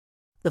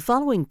The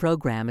following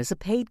program is a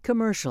paid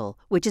commercial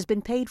which has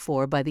been paid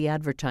for by the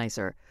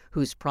advertiser,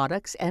 whose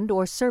products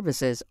and/or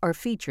services are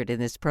featured in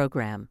this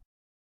program.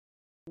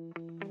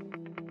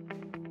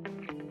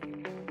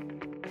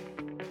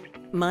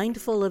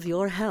 Mindful of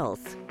Your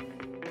Health.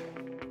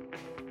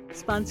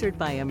 Sponsored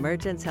by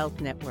Emergence Health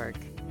Network.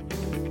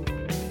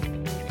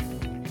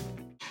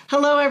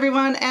 Hello,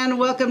 everyone, and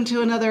welcome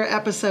to another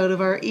episode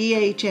of our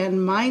EHN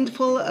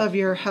Mindful of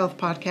Your Health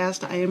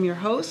podcast. I am your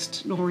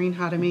host, Noreen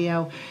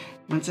Jaramillo.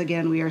 Once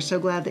again, we are so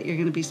glad that you're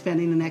going to be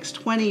spending the next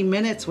 20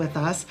 minutes with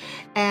us.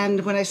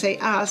 And when I say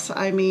us,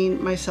 I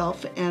mean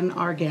myself and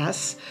our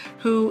guest,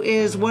 who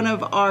is one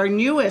of our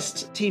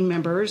newest team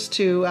members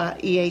to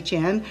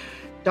EHN,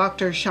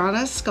 Dr.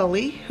 Shawna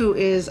Scully, who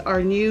is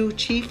our new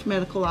Chief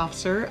Medical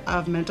Officer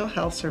of Mental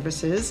Health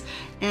Services.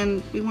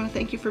 And we want to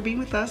thank you for being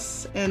with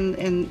us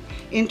and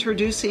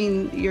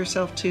introducing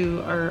yourself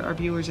to our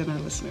viewers and our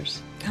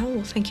listeners. Oh,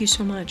 well, thank you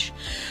so much.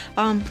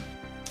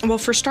 Well,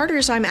 for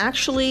starters, I'm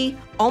actually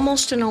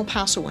almost an El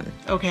Pasoan.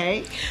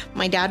 Okay.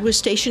 My dad was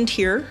stationed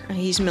here.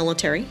 He's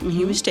military. Mm-hmm.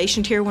 He was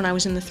stationed here when I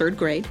was in the 3rd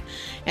grade.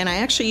 And I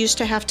actually used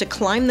to have to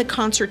climb the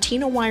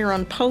concertina wire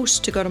on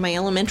post to go to my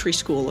elementary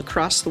school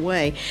across the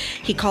way.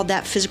 He called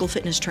that physical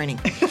fitness training.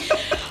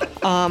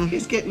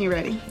 He's getting you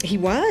ready. He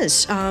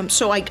was.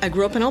 So I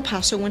grew up in El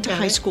Paso, went to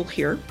high school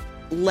here,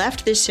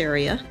 left this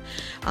area,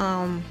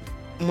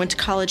 went to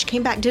college,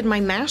 came back, did my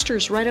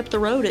master's right up the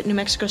road at New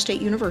Mexico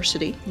State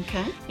University.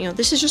 Okay. You know,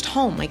 this is just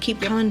home. I keep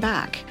coming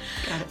back.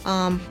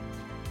 Got it.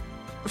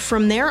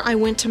 From there, I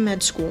went to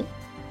med school,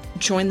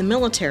 joined the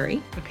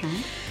military. Okay.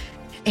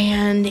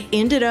 And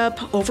ended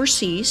up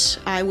overseas.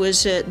 I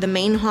was at the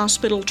main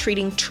hospital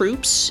treating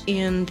troops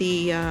in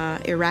the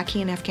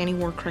Iraqi and Afghani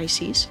war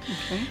crises.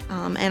 Okay.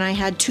 And I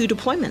had 2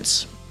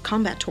 deployments,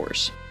 combat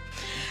tours.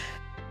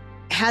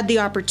 Had the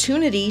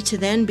opportunity to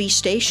then be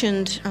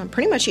stationed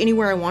pretty much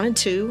anywhere I wanted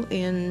to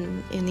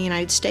in the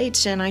United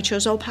States, and I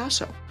chose El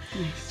Paso.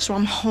 Nice. So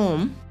I'm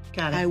home.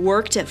 Got it. I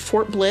worked at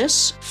Fort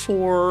Bliss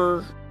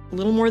for a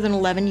little more than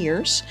 11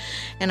 years,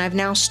 and I've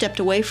now stepped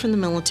away from the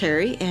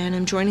military and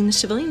I'm joining the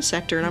civilian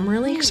sector, and I'm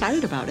really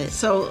excited about it.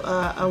 So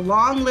a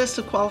long list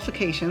of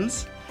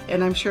qualifications,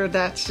 and I'm sure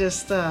that's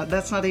just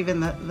that's not even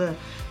the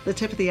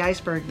tip of the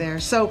iceberg there.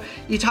 So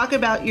you talk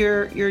about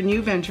your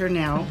new venture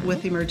now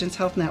with Emergence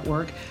Health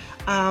Network.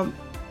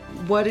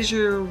 What is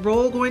your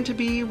role going to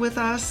be with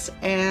us,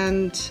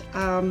 and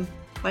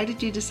why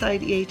did you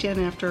decide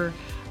EHN after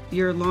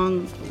your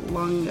long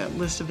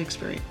list of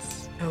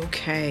experience?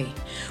 Okay.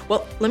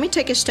 Well, let me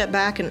take a step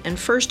back and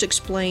first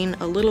explain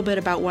a little bit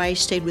about why I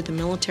stayed with the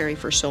military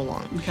for so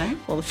long. Okay.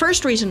 Well, the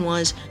first reason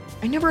was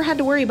I never had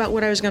to worry about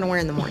what I was going to wear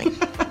in the morning.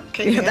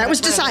 Okay, that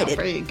was decided.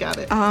 You got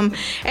it.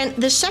 And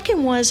the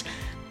second was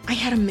I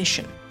had a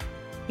mission.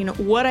 You know,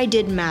 what I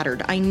did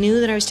mattered. I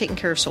knew that I was taking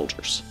care of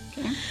soldiers.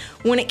 Okay.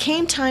 When it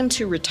came time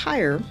to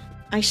retire,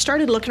 I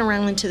started looking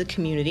around into the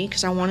community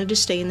because I wanted to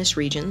stay in this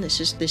region. This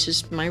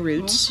is my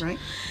roots. Oh, right.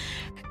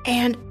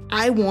 And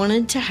I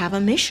wanted to have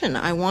a mission.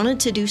 I wanted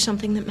to do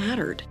something that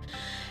mattered.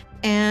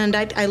 And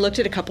I looked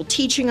at a couple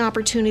teaching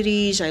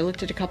opportunities. I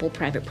looked at a couple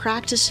private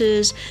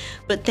practices.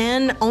 But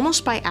then,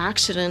 almost by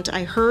accident,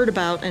 I heard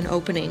about an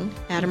opening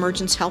at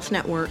Emergence Health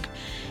Network.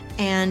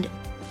 And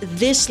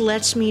this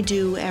lets me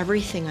do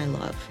everything I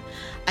love.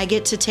 I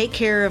get to take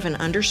care of an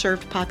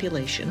underserved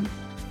population.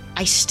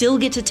 I still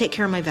get to take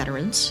care of my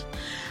veterans.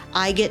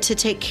 I get to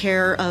take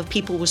care of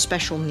people with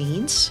special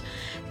needs.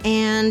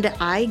 And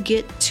I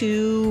get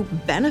to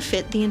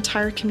benefit the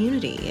entire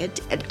community.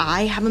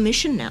 I have a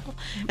mission now,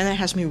 and that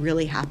has me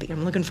really happy.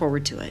 I'm looking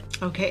forward to it.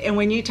 Okay, and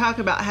when you talk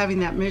about having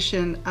that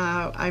mission,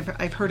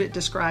 I've heard it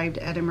described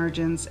at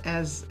Emergence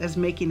as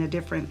making a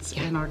difference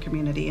in our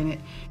community,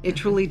 and it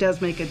truly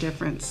does make a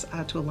difference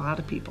to a lot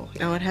of people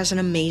here. Oh, it has an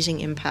amazing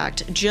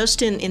impact.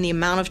 Just in the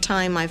amount of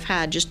time I've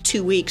had, just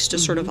 2 weeks to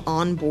sort of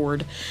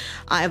onboard,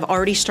 I've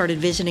already started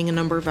visiting a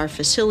number of our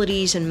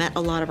facilities and met a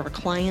lot of our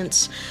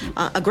clients.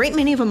 A great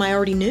many of them I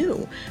already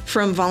knew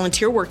from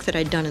volunteer work that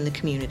I'd done in the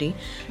community.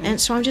 Okay. And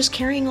so I'm just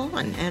carrying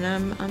on, and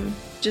I'm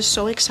just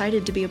so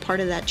excited to be a part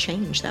of that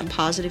change, that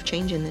positive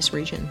change in this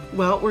region.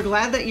 Well, we're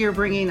glad that you're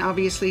bringing,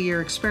 obviously,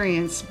 your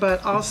experience,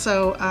 but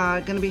also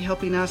going to be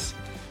helping us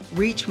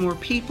reach more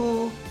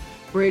people,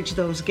 bridge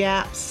those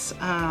gaps,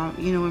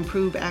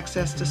 improve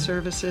access to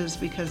services,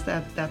 because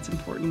that's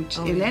important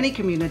in any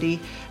community.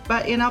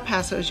 But in El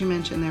Paso, as you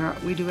mentioned,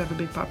 we do have a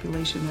big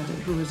population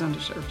who is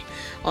underserved.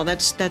 Well,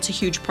 that's a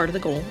huge part of the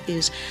goal,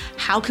 is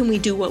how can we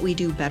do what we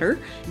do better,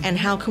 and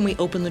how can we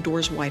open the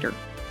doors wider?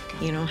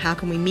 You know, how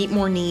can we meet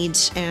more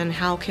needs, and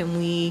how can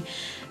we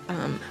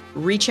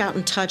reach out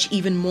and touch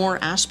even more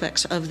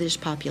aspects of this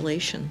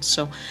population?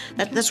 So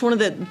that's one of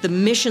the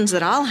missions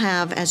that I'll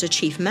have as a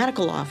chief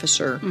medical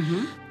officer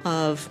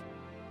of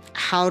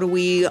how do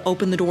we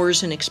open the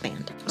doors and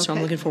expand. So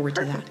I'm looking forward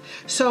to that.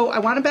 So I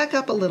want to back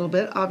up a little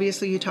bit.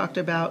 Obviously, you talked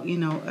about,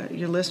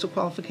 your list of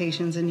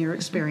qualifications and your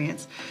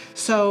experience.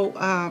 So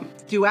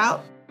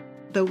throughout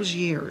those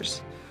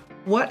years,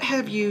 what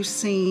have you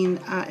seen,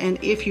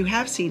 and if you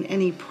have seen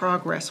any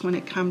progress when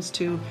it comes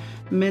to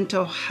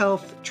mental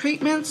health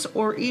treatments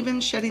or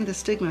even shedding the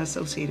stigma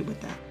associated with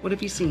that? What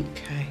have you seen?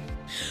 Okay.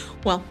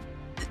 Well,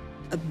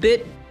 a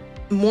bit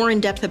more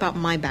in depth about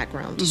my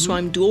background. Mm-hmm. So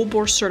I'm dual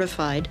board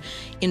certified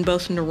in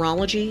both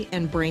neurology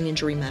and brain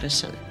injury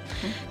medicine.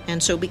 Okay.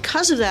 And so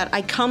because of that,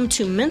 I come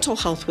to mental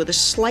health with a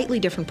slightly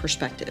different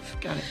perspective.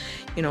 Got it.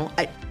 You know,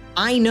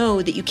 I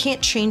know that you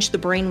can't change the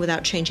brain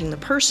without changing the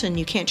person.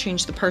 You can't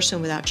change the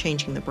person without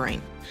changing the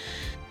brain.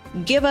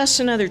 Give us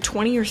another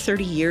 20 or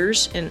 30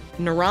 years and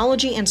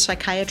neurology and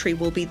psychiatry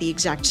will be the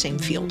exact same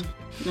field.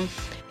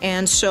 Mm-hmm.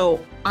 And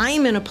so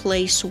I'm in a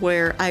place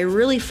where I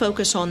really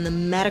focus on the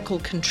medical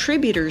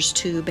contributors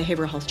to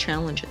behavioral health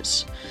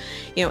challenges.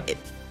 You know,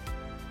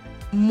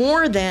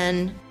 more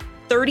than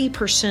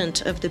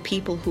 30% of the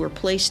people who are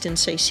placed in,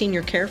 say,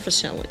 senior care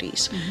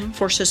facilities mm-hmm.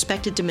 for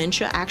suspected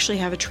dementia actually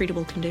have a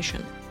treatable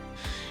condition.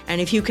 And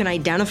if you can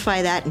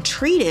identify that and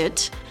treat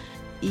it,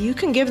 you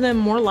can give them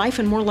more life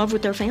and more love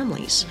with their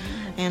families.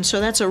 Mm-hmm. And so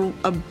that's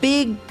a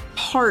big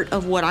part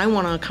of what I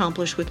want to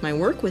accomplish with my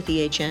work with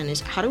EHN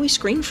is how do we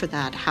screen for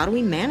that? How do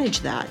we manage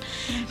that?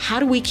 How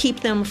do we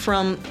keep them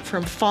from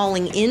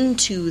falling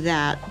into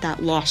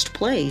that lost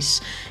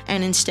place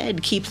and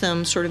instead keep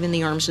them sort of in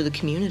the arms of the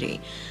community?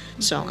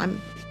 So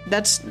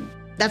that's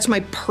my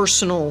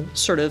personal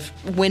sort of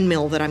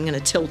windmill that I'm going to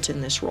tilt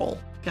in this role.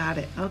 Got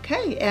it.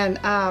 Okay. And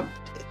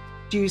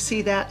do you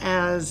see that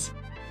as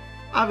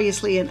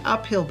obviously an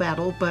uphill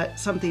battle, but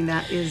something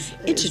that is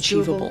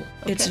achievable?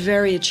 Okay. It's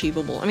very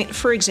achievable. I mean,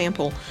 for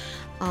example,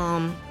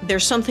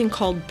 there's something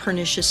called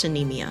pernicious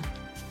anemia.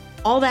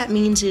 All that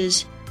means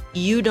is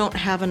you don't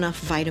have enough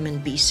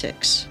vitamin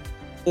B6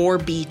 or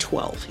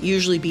B12,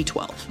 usually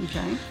B12.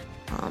 Okay.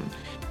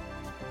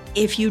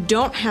 If you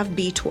don't have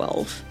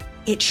B12,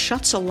 it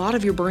shuts a lot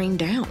of your brain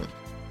down.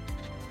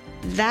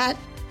 That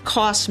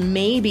costs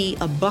maybe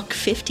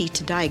 $1.50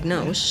 to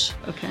diagnose.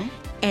 Okay.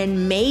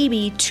 And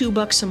maybe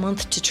 $2 a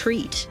month to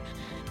treat.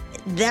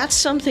 That's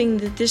something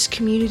that this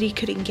community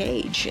could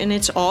engage. And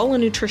it's all a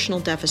nutritional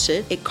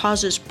deficit. It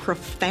causes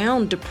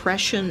profound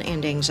depression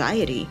and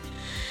anxiety.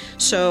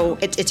 So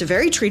it's a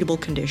very treatable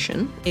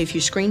condition if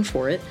you screen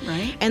for it.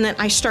 Right. And then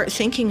I start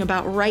thinking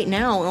about right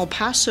now, El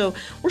Paso,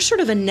 we're sort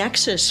of a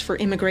nexus for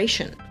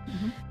immigration.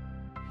 Mm-hmm.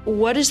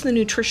 What is the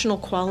nutritional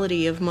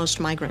quality of most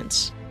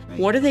migrants? Right.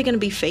 What are they going to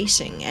be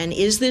facing? And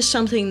is this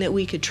something that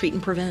we could treat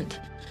and prevent?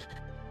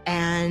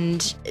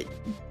 And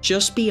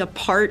just be a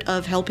part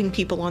of helping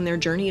people on their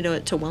journey to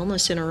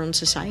wellness in our own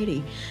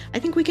society. I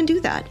think we can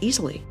do that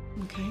easily.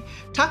 Okay.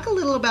 Talk a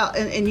little about,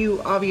 and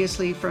you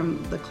obviously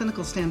from the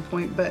clinical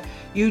standpoint, but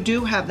you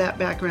do have that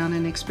background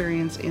and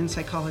experience in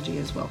psychology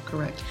as well,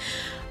 correct?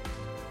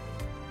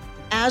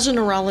 As a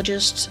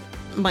neurologist,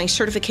 my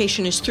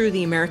certification is through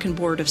the American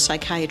Board of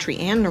Psychiatry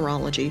and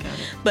Neurology.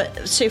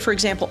 But say, for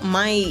example,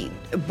 my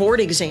board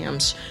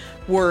exams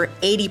were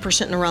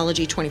 80%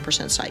 neurology,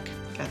 20% psych.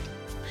 Got it.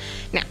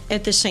 Now,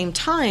 at the same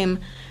time,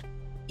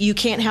 you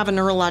can't have a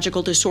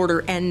neurological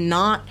disorder and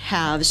not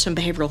have some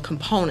behavioral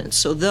components.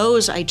 So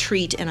those I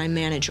treat and I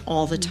manage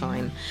all the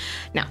time.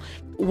 Mm-hmm. Now,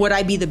 would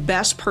I be the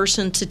best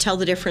person to tell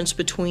the difference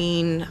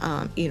between,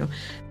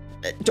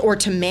 or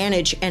to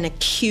manage an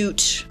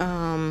acute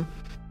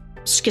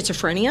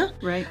schizophrenia?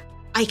 Right.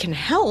 I can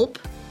help.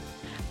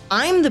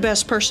 I'm the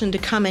best person to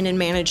come in and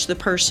manage the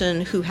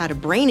person who had a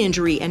brain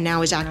injury and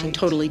now is acting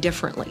totally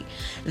differently.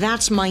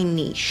 That's my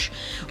niche.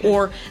 Okay.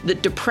 Or the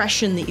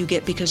depression that you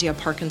get because you have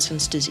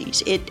Parkinson's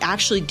disease. It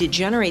actually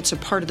degenerates a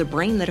part of the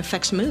brain that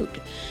affects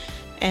mood.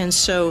 And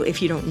so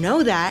if you don't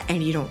know that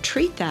and you don't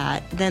treat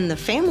that, then the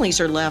families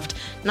are left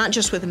not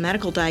just with a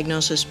medical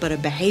diagnosis, but a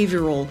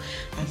behavioral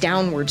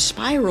downward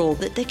spiral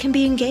that they can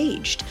be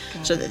engaged.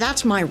 So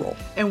that's my role.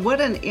 And what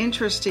an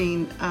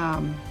interesting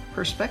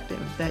perspective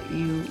that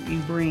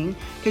you bring,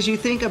 because you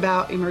think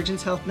about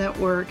Emergence Health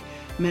Network,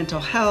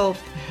 mental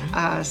health,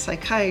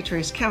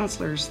 psychiatrists,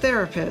 counselors,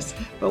 therapists,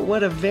 but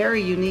what a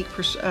very unique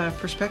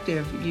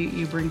perspective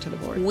you bring to the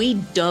board. We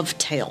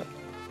dovetail,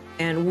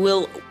 and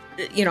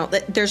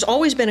there's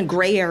always been a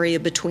gray area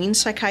between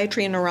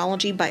psychiatry and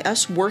neurology. By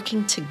us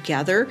working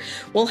together,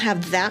 we'll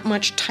have that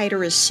much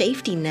tighter a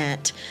safety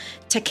net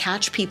to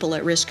catch people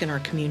at risk in our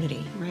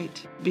community.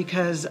 Right,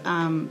 because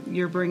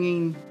you're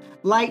bringing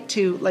light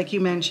to, like you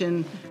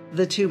mentioned,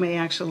 the two may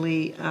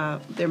actually,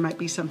 there might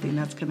be something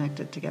that's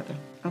connected together.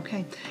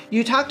 Okay.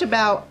 You talked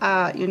about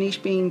your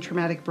niche being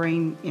traumatic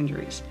brain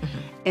injuries. Mm-hmm.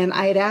 And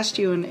I had asked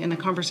you in a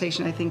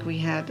conversation I think we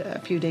had a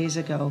few days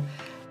ago,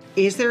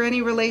 is there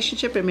any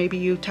relationship, and maybe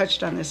you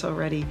touched on this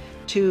already,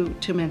 to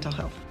mental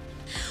health?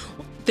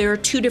 There are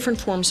two different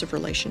forms of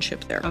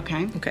relationship there.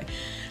 Okay.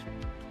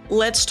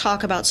 Let's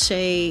talk about,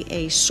 say,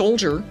 a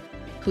soldier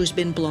who's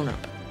been blown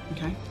up.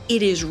 Okay.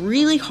 It is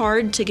really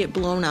hard to get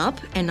blown up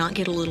and not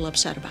get a little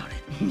upset about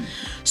it. Mm-hmm.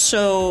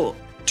 So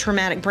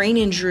traumatic brain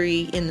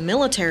injury in the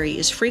military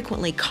is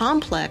frequently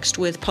complexed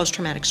with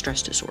post-traumatic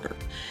stress disorder.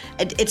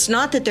 It's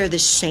not that they're the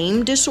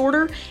same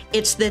disorder,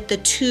 it's that the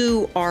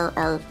two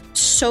are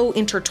so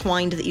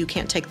intertwined that you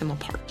can't take them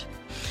apart.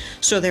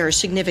 So there are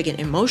significant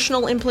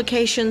emotional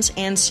implications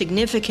and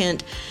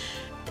significant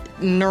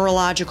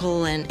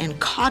neurological and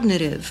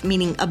cognitive,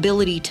 meaning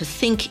ability to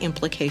think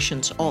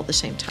implications all at the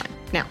same time.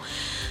 Now,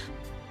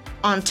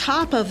 on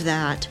top of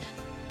that,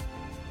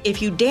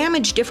 if you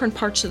damage different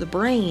parts of the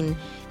brain,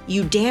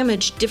 you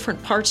damage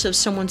different parts of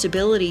someone's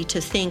ability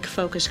to think,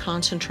 focus,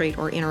 concentrate,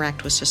 or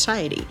interact with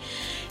society.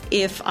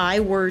 If I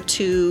were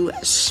to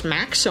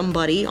smack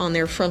somebody on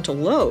their frontal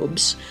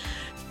lobes,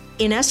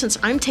 in essence,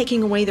 I'm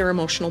taking away their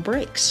emotional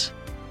brakes.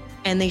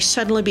 And they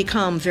suddenly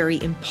become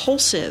very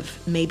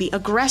impulsive, maybe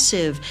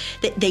aggressive,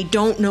 that they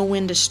don't know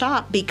when to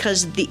stop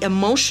because the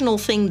emotional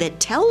thing that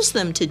tells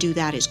them to do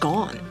that is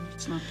gone.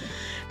 It's not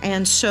there.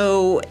 And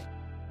so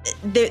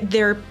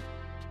they're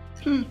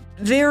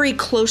very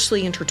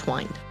closely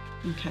intertwined,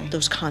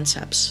 those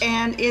concepts.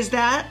 And is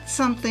that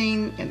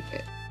something, and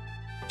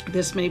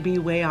this may be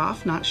way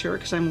off, not sure,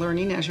 because I'm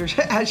learning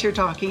as you're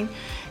talking,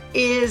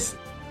 is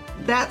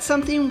that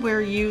something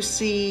where you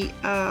see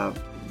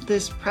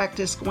this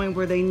practice going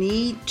where they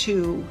need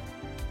to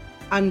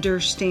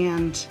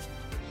understand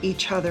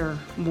each other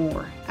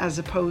more, as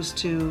opposed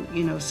to,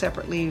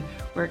 separately,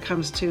 where it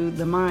comes to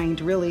the mind,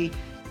 really,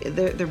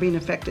 they're being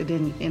affected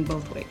in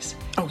both ways?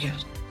 Oh,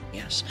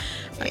 yes.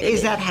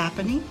 Is that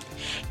happening?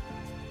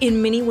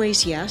 In many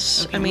ways,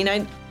 yes. Okay. I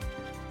mean,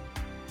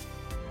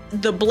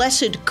 the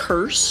blessed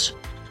curse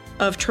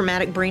of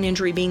traumatic brain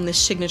injury being the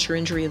signature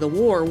injury of the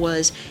war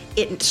was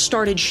it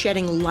started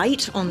shedding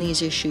light on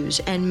these issues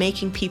and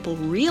making people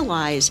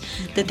realize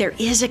that there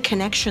is a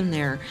connection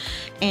there.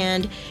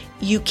 And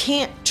you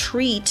can't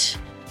treat,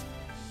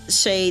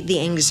 say, the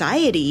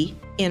anxiety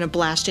in a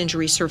blast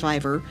injury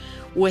survivor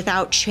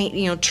without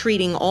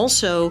treating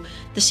also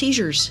the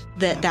seizures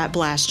that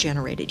blast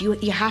generated.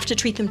 You have to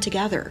treat them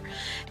together.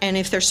 And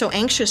if they're so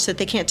anxious that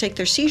they can't take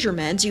their seizure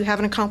meds, you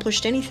haven't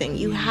accomplished anything.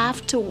 You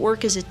have to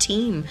work as a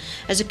team,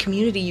 as a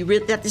community.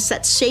 It's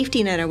that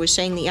safety net I was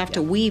saying that you have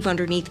to weave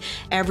underneath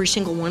every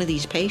single one of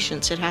these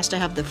patients. It has to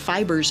have the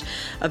fibers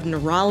of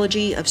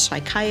neurology, of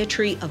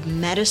psychiatry, of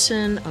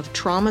medicine, of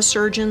trauma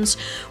surgeons.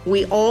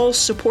 We all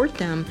support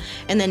them.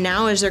 And then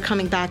now as they're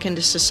coming back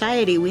into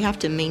society, we have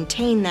to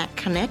maintain that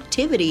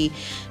connectivity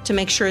to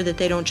make sure that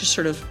they don't just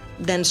sort of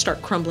then start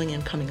crumbling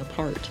and coming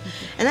apart.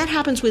 And that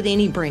happens with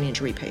any brain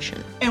injury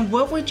patient. And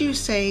what would you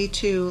say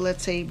to,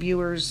 let's say,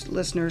 viewers,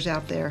 listeners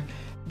out there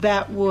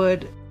that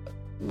would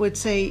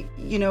say,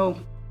 we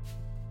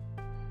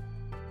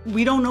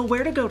don't know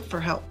where to go for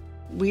help.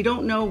 We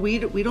don't know, we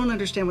don't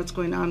understand what's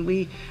going on.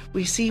 We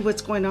see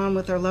what's going on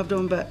with our loved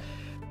one, but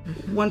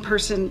one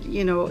person,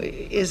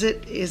 is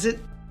it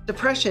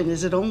depression?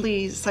 Is it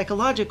only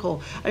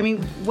psychological? I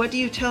mean, what do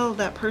you tell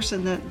that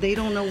person that they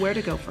don't know where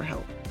to go for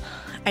help?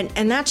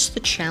 And that's the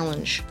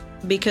challenge,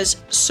 because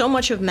so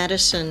much of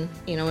medicine,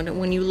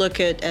 when you look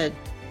at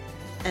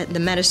the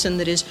medicine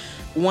that is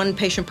one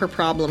patient per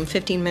problem,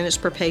 15 minutes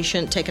per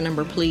patient, take a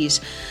number,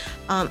 please,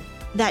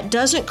 that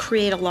doesn't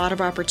create a lot of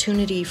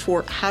opportunity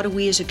for how do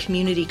we as a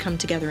community come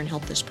together and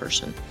help this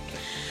person.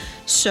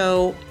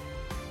 So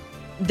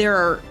there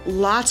are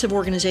lots of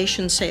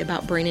organizations, say,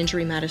 about brain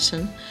injury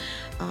medicine,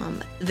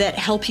 that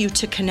help you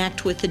to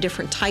connect with the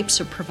different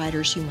types of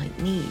providers you might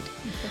need.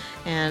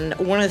 And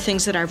one of the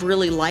things that I've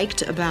really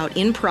liked about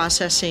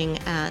in-processing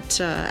at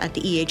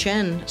the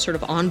EHN, sort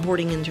of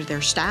onboarding into their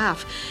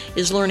staff,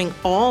 is learning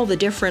all the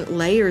different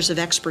layers of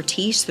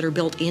expertise that are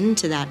built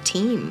into that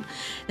team.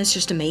 It's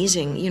just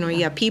amazing. You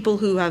have people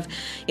who have,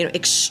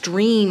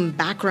 extreme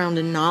background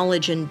and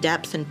knowledge and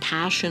depth and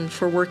passion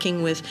for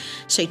working with,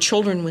 say,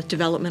 children with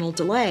developmental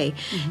delay,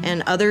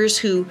 and others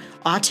who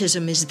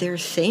autism is their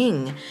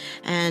thing.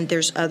 And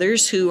there's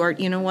others who are,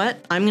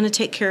 I'm going to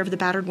take care of the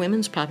battered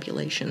women's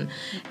population.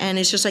 And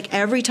it's just like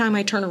every time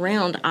I turn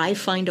around, I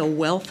find a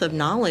wealth of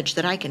knowledge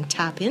that I can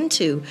tap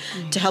into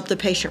to help the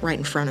patient right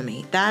in front of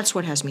me. That's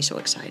what has me so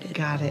excited.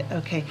 Got it.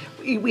 Okay.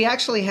 We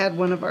actually had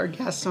one of our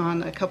guests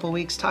on a couple of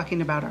weeks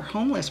talking about our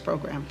homeless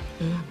program.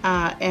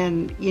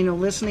 And,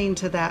 listening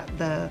to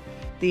that,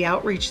 the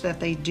outreach that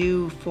they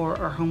do for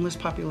our homeless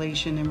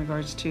population in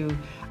regards to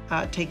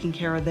taking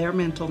care of their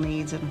mental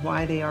needs and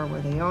why they are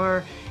where they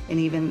are, and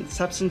even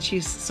substance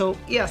use. So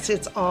yes,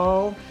 it's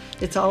all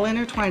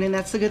intertwined, and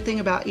that's the good thing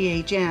about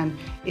EHN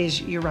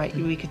is, you're right,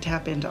 we could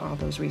tap into all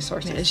those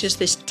resources. It's just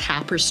this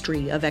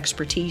tapestry of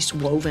expertise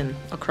woven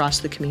across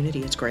the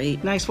community. It's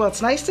great. Nice. Well,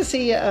 it's nice to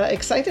see you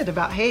excited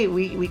about, hey,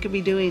 we could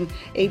be doing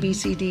A, B,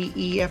 C, D,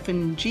 E, F,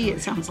 and G,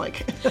 it sounds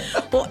like.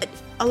 Well,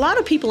 a lot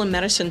of people in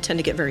medicine tend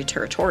to get very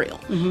territorial.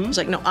 It's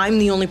like, no, I'm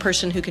the only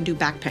person who can do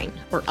back pain,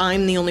 or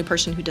I'm the only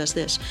person who does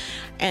this.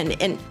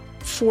 And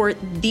for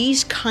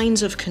these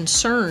kinds of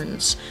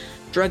concerns,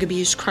 drug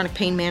abuse, chronic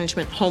pain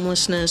management,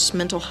 homelessness,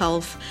 mental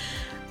health,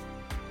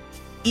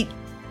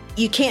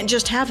 you can't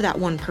just have that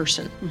one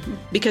person,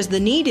 because the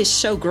need is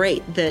so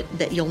great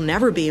that you'll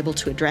never be able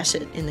to address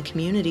it in the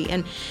community.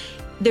 And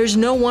there's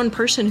no one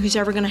person who's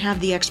ever going to have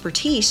the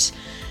expertise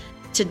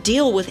to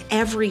deal with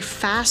every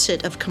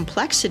facet of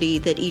complexity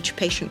that each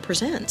patient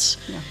presents.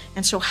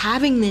 And so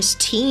having this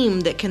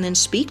team that can then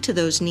speak to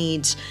those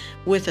needs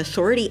with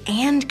authority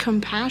and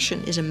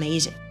compassion is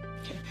amazing.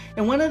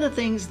 And one of the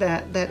things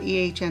that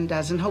EHN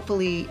does, and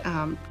hopefully,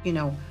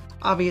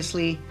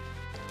 obviously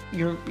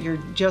you're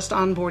just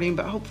onboarding,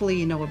 but hopefully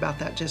you know about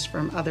that just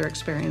from other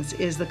experience,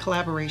 is the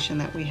collaboration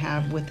that we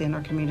have within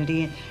our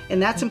community.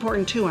 And that's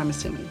important too, I'm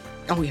assuming.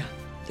 Oh, yeah.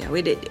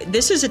 Yeah,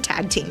 this is a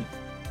tag team.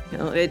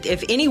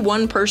 If any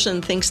one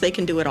person thinks they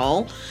can do it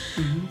all,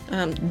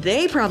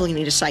 they probably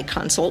need a psych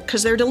consult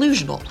because they're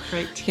delusional.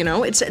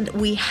 Right.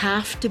 We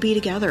have to be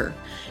together.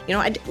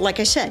 Like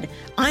I said,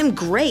 I'm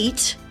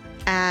great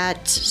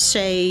at,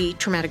 say,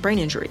 traumatic brain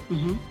injury.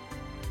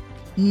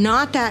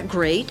 Not that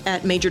great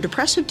at major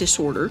depressive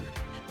disorder,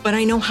 but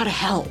I know how to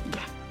help.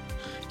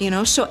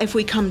 So if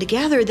we come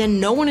together, then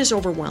no one is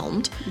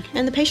overwhelmed,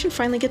 and the patient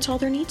finally gets all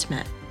their needs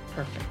met.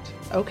 Perfect.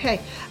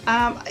 Okay.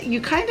 You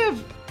kind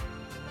of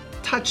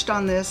touched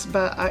on this,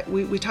 but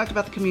we talked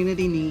about the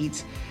community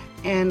needs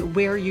and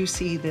where you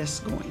see this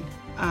going.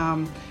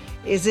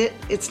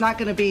 It's not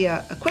going to be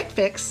a quick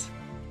fix,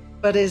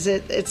 but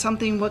it's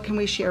something, what can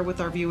we share with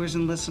our viewers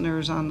and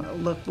listeners on,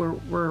 look,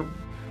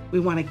 we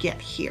want to get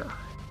here.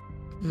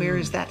 Where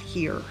is that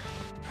here?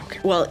 Okay.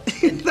 Well,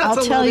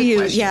 I'll tell you,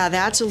 question.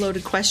 That's a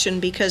loaded question,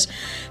 because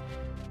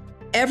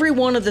every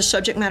one of the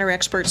subject matter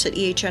experts at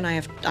EHN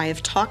I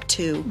have talked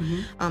to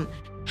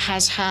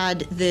has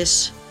had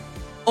this,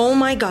 oh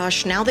my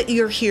gosh, now that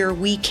you're here,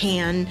 we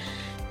can.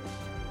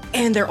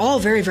 And they're all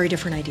very, very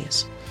different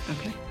ideas.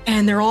 Okay.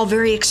 And they're all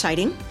very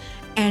exciting.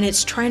 And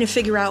it's trying to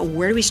figure out,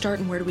 where do we start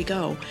and where do we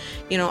go?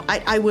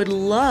 I would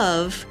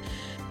love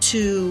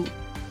to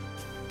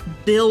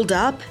build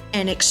up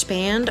and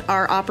expand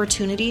our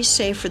opportunities,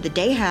 say for the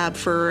day hab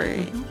for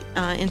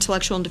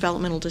intellectual and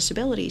developmental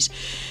disabilities.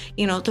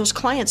 Those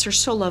clients are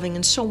so loving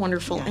and so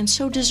wonderful and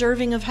so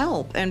deserving of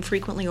help and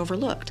frequently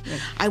overlooked. Yeah.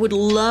 I would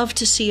love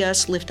to see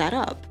us lift that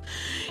up,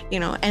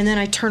 and then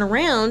I turn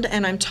around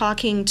and I'm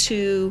talking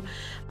to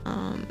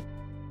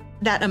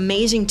that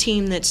amazing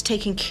team that's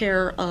taking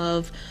care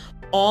of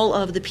all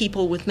of the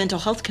people with mental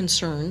health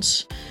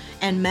concerns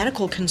and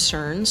medical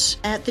concerns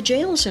at the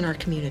jails in our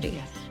community.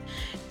 Yes.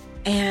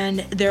 And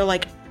they're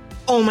like,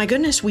 oh my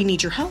goodness, we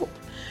need your help.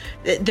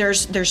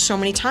 There's so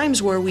many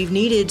times where we've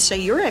needed, say,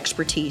 your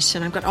expertise,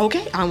 and I've got,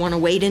 okay, I want to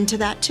wade into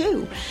that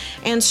too.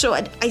 And so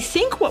I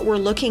think what we're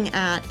looking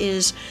at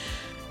is,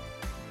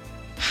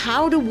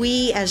 how do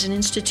we as an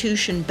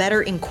institution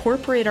better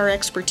incorporate our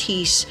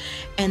expertise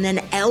and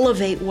then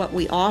elevate what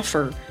we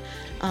offer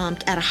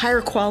at a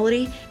higher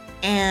quality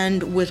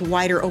and with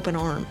wider open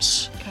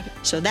arms.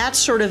 So that's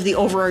sort of the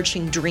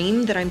overarching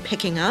dream that I'm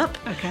picking up.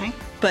 Okay.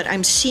 But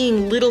I'm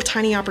seeing little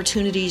tiny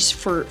opportunities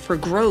for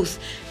growth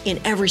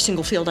in every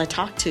single field I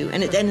talk to.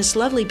 And it's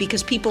lovely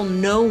because people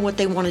know what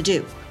they want to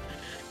do.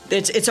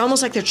 It's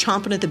almost like they're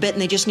chomping at the bit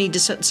and they just need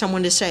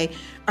someone to say,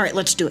 all right,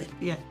 let's do it.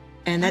 Yeah.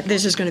 And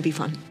this is going to be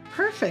fun.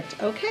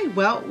 Perfect. Okay.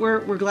 Well,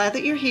 we're glad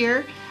that you're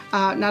here,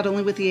 not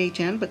only with the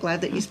EHN, but glad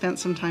that you spent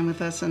some time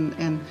with us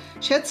and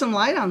shed some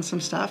light on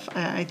some stuff.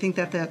 I think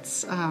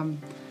that's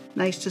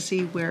nice to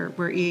see where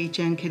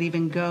EHN could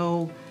even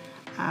go.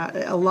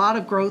 A lot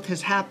of growth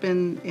has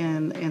happened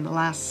in the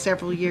last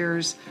several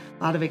years,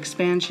 a lot of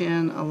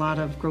expansion, a lot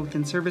of growth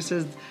in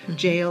services. Mm-hmm.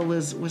 Jail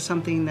was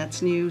something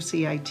that's new,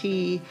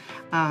 CIT.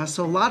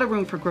 So a lot of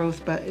room for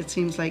growth, but it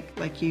seems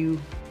like you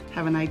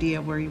have an idea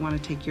of where you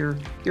want to take your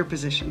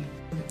position.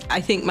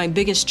 I think my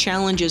biggest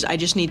challenge is I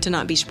just need to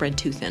not be spread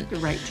too thin.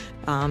 Right.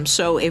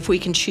 So if we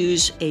can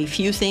choose a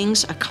few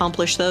things,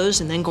 accomplish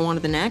those, and then go on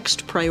to the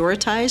next,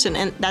 prioritize,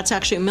 and that's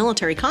actually a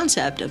military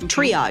concept of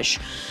triage.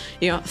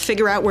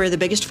 Figure out where the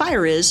biggest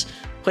fire is,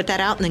 put that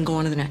out, and then go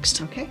on to the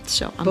next. Okay.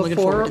 So I'm looking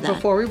forward to that.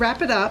 Before we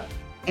wrap it up,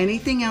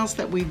 anything else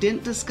that we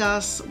didn't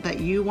discuss that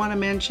you want to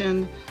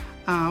mention,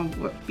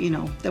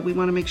 that we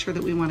want to make sure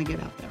that we want to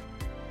get out there?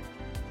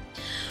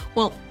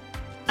 Well,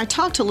 I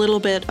talked a little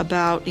bit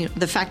about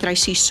the fact that I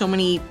see so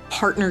many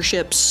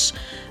partnerships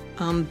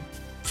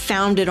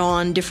founded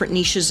on different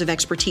niches of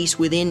expertise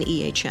within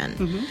EHN.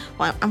 Mm-hmm.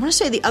 Well, I want to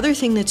say the other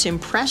thing that's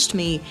impressed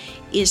me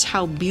is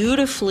how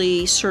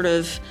beautifully sort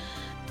of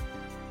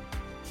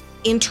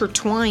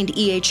intertwined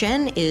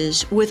EHN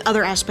is with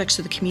other aspects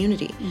of the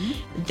community.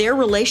 Mm-hmm. Their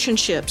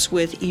relationships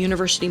with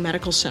University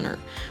Medical Center,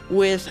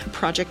 with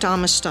Project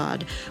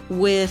Amistad,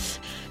 with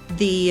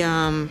the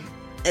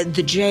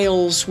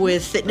jails,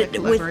 with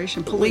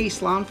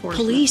police, law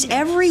enforcement,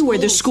 everywhere.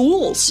 Schools. The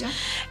schools.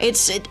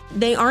 Yeah.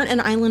 They aren't an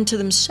island to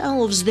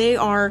themselves. They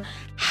are,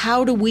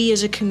 how do we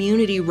as a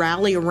community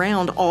rally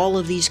around all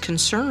of these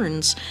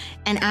concerns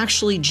and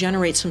actually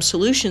generate some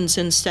solutions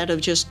instead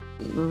of just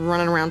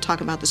running around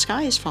talking about the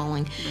sky is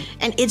falling. Right.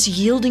 And it's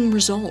yielding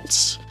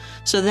results.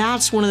 So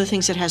that's one of the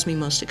things that has me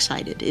most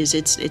excited, is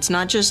it's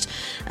not just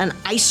an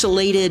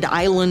isolated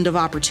island of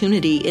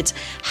opportunity. It's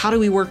how do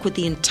we work with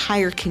the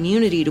entire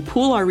community to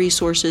pool our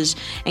resources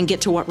and get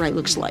to what right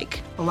looks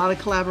like. A lot of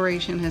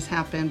collaboration has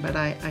happened, but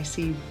I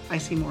see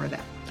more of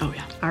that. Oh,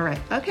 yeah. All right.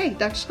 Okay,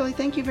 Dr. Scully,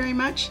 thank you very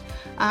much.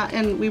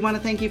 And we want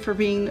to thank you for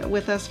being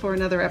with us for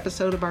another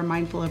episode of our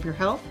Mindful of Your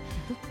Health.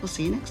 We'll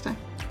see you next time.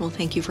 Well,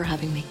 thank you for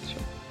having me. Sure.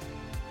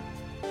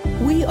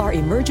 We are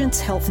Emergence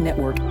Health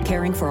Network,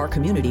 caring for our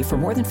community for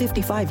more than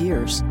 55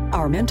 years.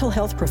 Our mental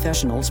health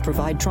professionals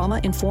provide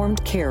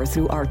trauma-informed care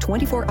through our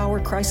 24-hour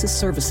crisis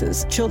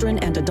services, children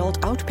and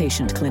adult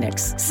outpatient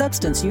clinics,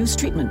 substance use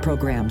treatment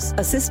programs,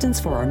 assistance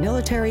for our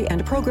military,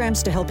 and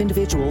programs to help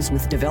individuals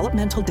with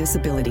developmental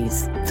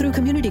disabilities. Through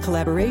community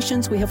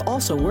collaborations, we have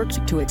also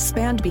worked to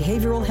expand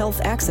behavioral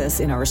health access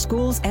in our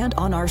schools and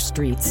on our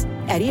streets.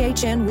 At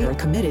EHN, we are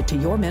committed to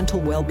your mental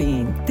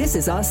well-being. This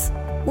is us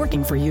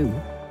working for you.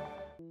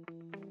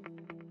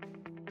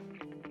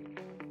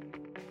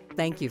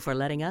 Thank you for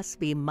letting us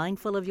be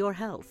mindful of your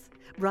health.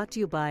 Brought to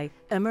you by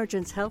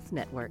Emergence Health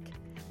Network.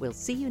 We'll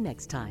see you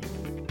next time.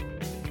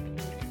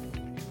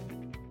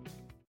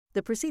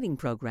 The preceding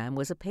program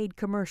was a paid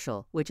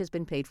commercial which has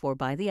been paid for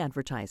by the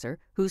advertiser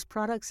whose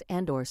products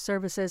and/or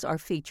services are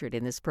featured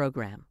in this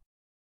program.